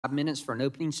5 minutes for an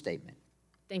opening statement.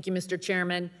 Thank you, Mr.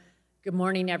 Chairman. Good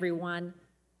morning, everyone.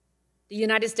 The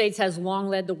United States has long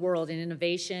led the world in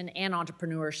innovation and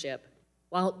entrepreneurship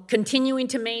while continuing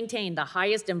to maintain the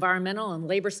highest environmental and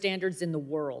labor standards in the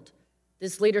world.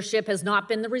 This leadership has not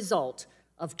been the result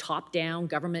of top-down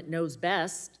government knows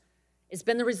best. It's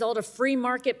been the result of free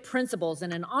market principles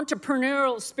and an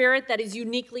entrepreneurial spirit that is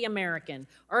uniquely American.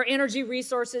 Our energy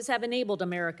resources have enabled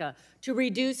America to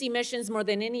reduce emissions more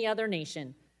than any other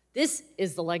nation. This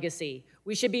is the legacy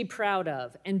we should be proud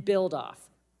of and build off.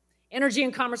 Energy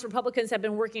and Commerce Republicans have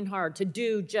been working hard to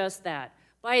do just that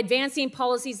by advancing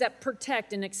policies that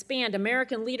protect and expand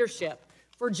American leadership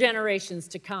for generations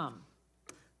to come.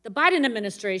 The Biden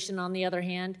administration, on the other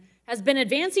hand, has been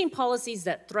advancing policies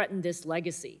that threaten this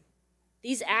legacy.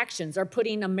 These actions are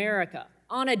putting America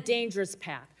on a dangerous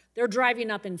path. They're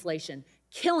driving up inflation,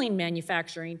 killing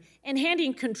manufacturing, and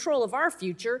handing control of our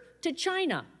future to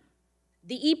China.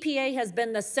 The EPA has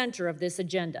been the center of this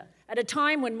agenda at a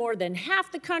time when more than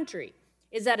half the country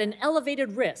is at an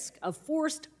elevated risk of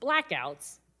forced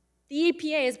blackouts. The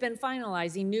EPA has been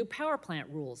finalizing new power plant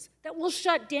rules that will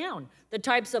shut down the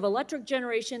types of electric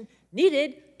generation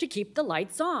needed to keep the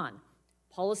lights on.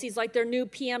 Policies like their new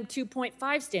PM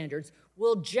 2.5 standards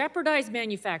will jeopardize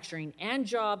manufacturing and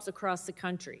jobs across the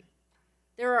country.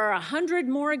 There are 100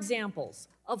 more examples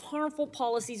of harmful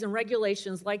policies and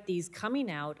regulations like these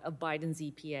coming out of Biden's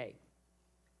EPA.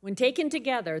 When taken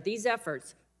together, these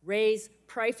efforts raise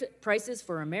prices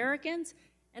for Americans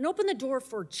and open the door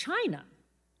for China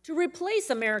to replace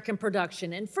American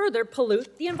production and further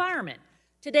pollute the environment.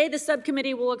 Today, the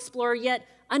subcommittee will explore yet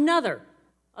another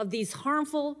of these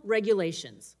harmful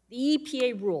regulations, the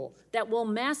EPA rule that will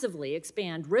massively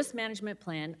expand Risk Management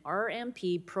Plan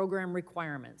RMP program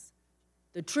requirements.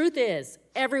 The truth is,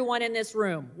 everyone in this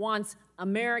room wants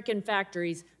American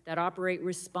factories that operate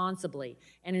responsibly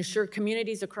and ensure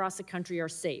communities across the country are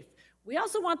safe. We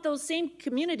also want those same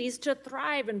communities to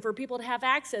thrive and for people to have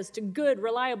access to good,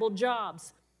 reliable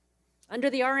jobs. Under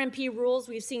the RMP rules,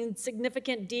 we've seen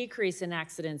significant decrease in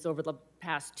accidents over the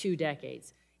past 2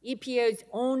 decades. EPA's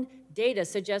own data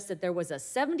suggests that there was a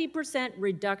 70%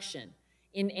 reduction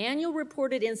in annual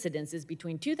reported incidences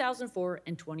between 2004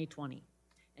 and 2020.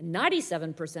 And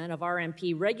 97% of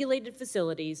RMP regulated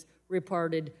facilities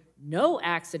reported no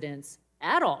accidents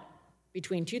at all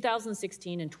between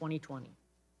 2016 and 2020.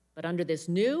 But under this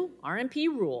new RMP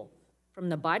rule from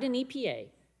the Biden EPA, it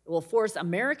will force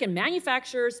American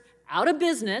manufacturers out of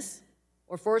business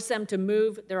or force them to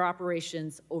move their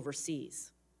operations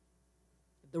overseas.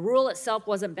 If the rule itself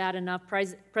wasn't bad enough,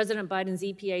 President Biden's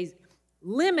EPA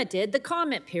limited the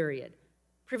comment period,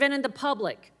 preventing the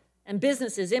public and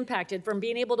businesses impacted from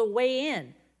being able to weigh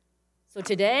in. So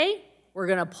today, we're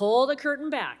going to pull the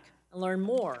curtain back and learn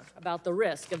more about the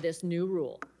risk of this new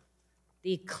rule.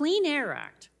 The Clean Air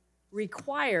Act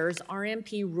requires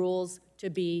RMP rules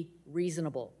to be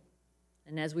reasonable.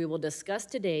 And as we will discuss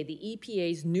today, the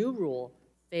EPA's new rule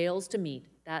fails to meet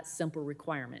that simple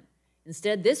requirement.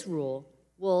 Instead, this rule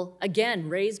will again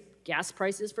raise gas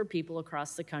prices for people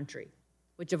across the country,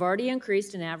 which have already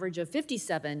increased an average of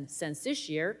 57 cents this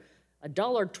year,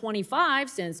 $1.25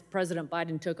 since President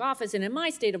Biden took office, and in my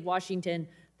state of Washington,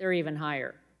 they're even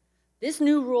higher. This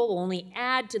new rule will only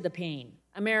add to the pain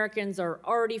Americans are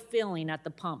already feeling at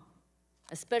the pump,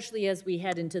 especially as we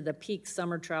head into the peak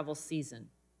summer travel season.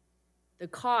 The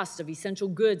cost of essential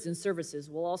goods and services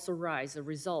will also rise as a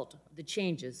result of the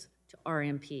changes to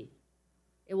RMP.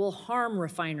 It will harm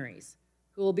refineries,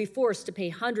 who will be forced to pay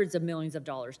hundreds of millions of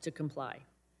dollars to comply.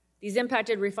 These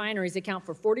impacted refineries account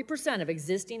for 40% of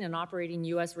existing and operating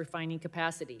U.S. refining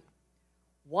capacity.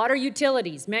 Water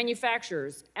utilities,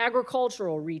 manufacturers,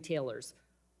 agricultural retailers,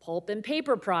 pulp and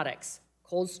paper products,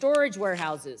 cold storage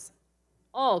warehouses,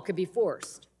 all could be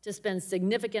forced to spend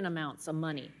significant amounts of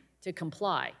money to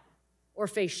comply or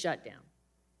face shutdown.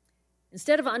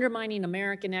 Instead of undermining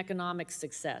American economic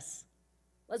success,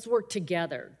 let's work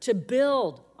together to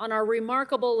build on our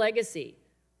remarkable legacy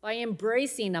by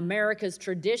embracing America's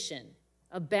tradition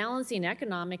of balancing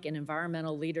economic and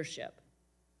environmental leadership,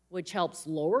 which helps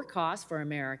lower costs for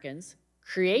Americans,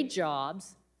 create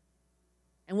jobs,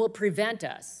 and will prevent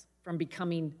us from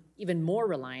becoming even more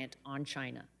reliant on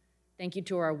China. Thank you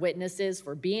to our witnesses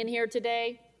for being here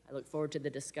today. I look forward to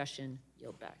the discussion.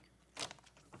 Yield back.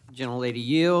 The gentlelady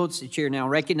yields. The chair now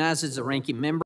recognizes the ranking member.